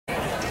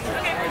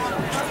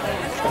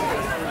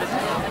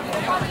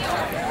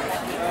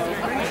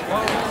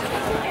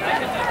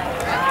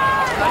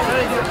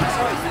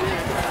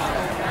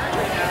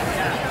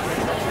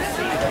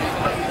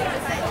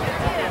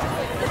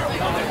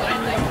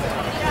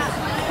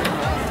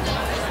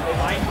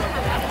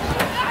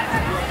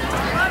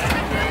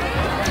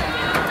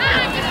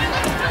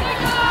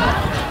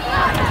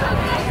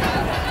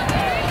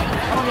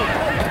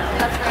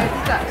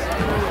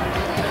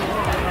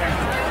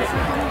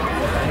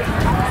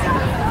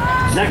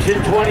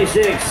Section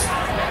 26,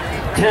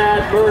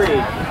 Tad Murray,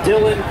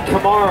 Dylan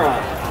Kamara,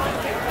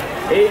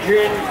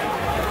 Adrian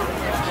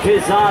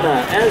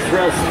Quezada,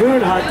 Ezra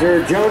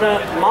Spoonhunter, Jonah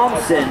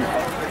Momsen,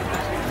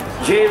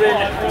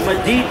 Jalen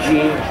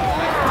Medici,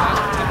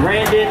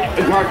 Brandon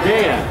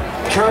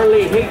Gardea,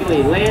 Charlie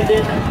Higley,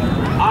 Landon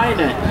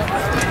Einan,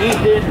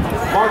 Ethan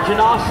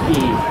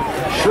Martinovsky,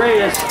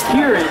 Shreyas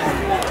Kieran,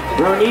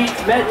 Ronit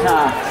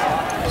Mehta,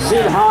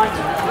 Sidhant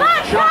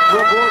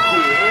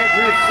Chakraborty,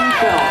 Andrew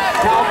Seafeld,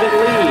 Calvin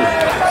Lee,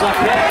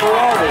 Saket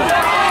Ferrari,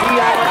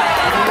 Dion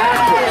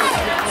Mathis,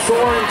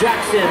 Soren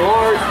Jackson,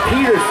 Lars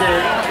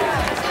Peterson,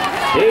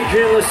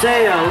 Adrian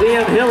Lasea,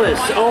 Liam Hillis,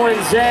 Owen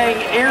Zhang,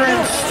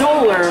 Aaron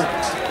Stoller,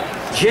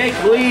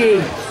 Jake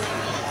Lee.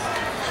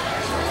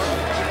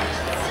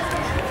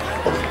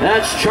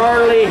 That's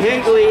Charlie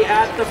Higley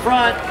at the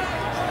front.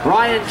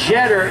 Ryan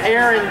Jetter,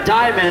 Aaron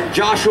Diamond,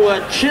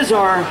 Joshua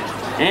Chizar,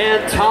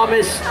 and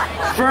Thomas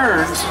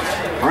Ferns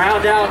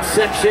round out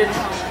section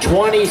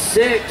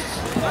 26.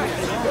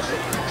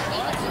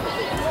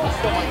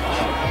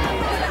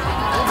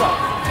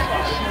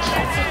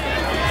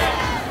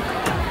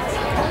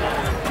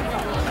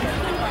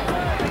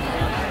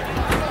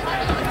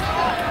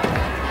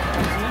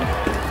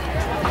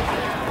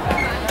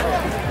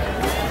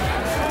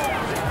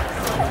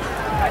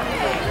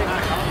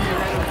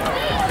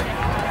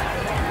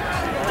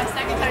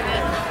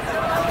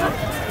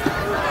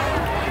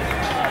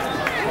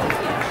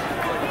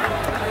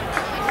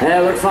 And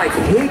it looks like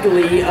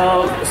Higley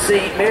of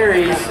St.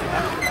 Mary's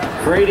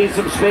creating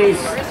some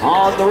space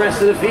on the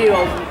rest of the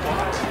field.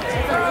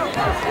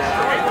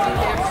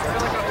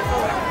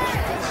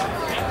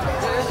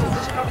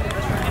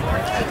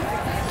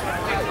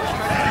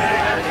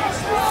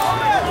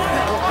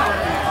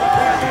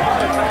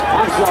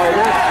 I'm sorry,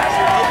 that's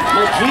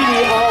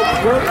Majidi of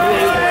Berkeley.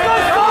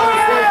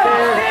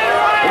 There.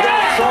 We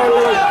got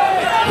Charlie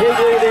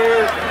Higley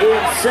there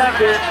in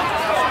second,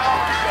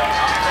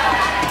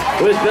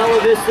 with Bella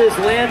Vista's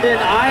Landon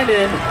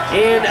Einan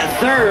in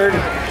third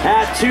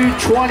at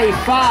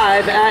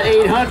 225 at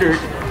 800.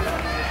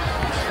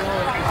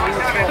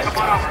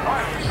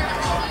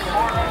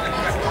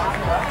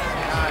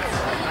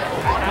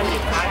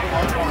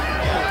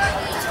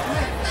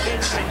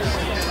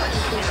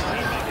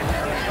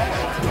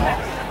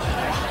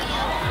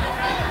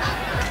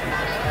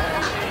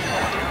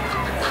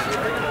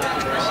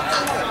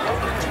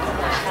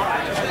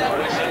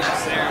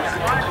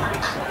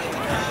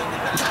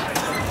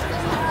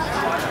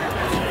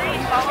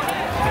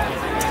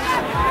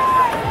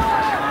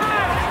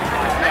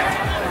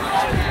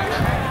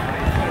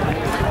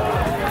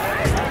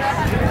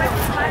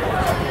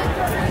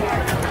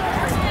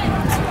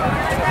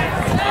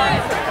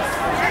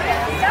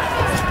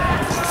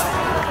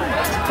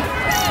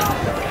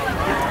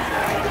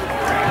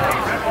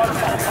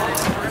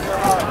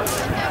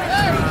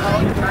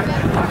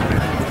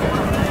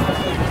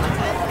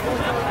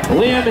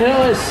 Liam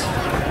Hillis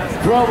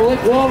from Lick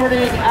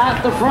Wilmerding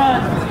at the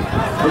front.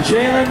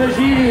 Jalen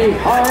Majidi,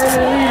 our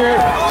early leader,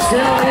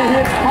 still in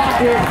his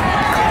pocket.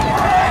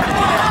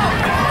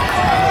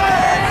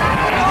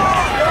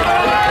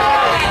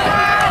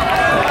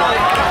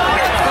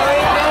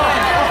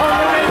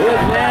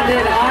 With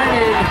Landon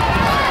Einan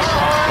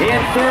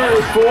in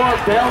third for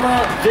Bella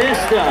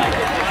Vista.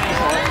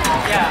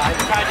 Yeah, I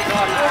tried to go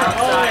on the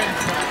outside.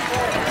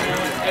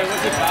 Hey,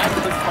 was it bad?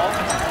 Was it fault?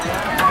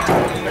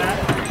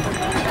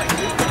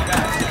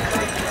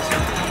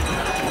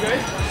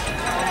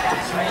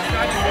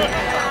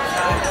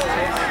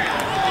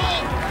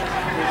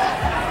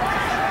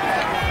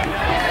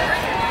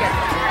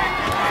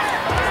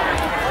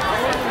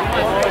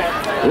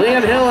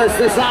 Liam Hillis,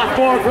 the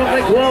sophomore from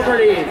Lick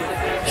Wilmerding,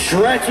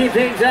 stretching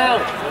things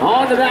out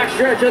on the back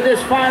stretch of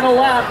this final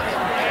lap.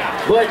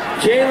 But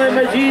Jalen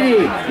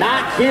Majidi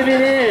not giving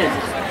in.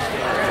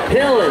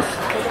 Hillis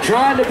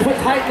trying to put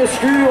tight the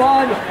screw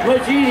on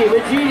Majidi.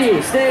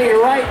 Majidi staying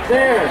right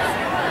there.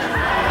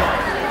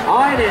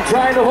 Einan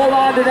trying to hold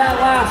on to that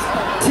last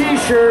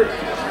t-shirt,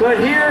 but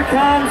here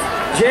comes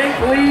Jake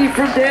Lee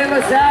from De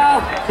La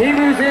Salle. He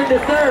moves into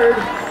third.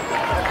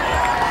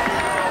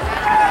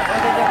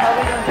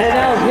 And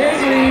now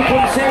Higley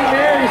from St.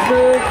 Mary's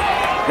moves.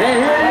 And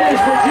here it is,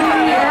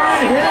 Majidi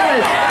and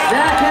Hillis,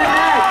 neck and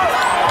neck.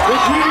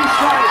 Majidi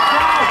strikes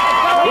out.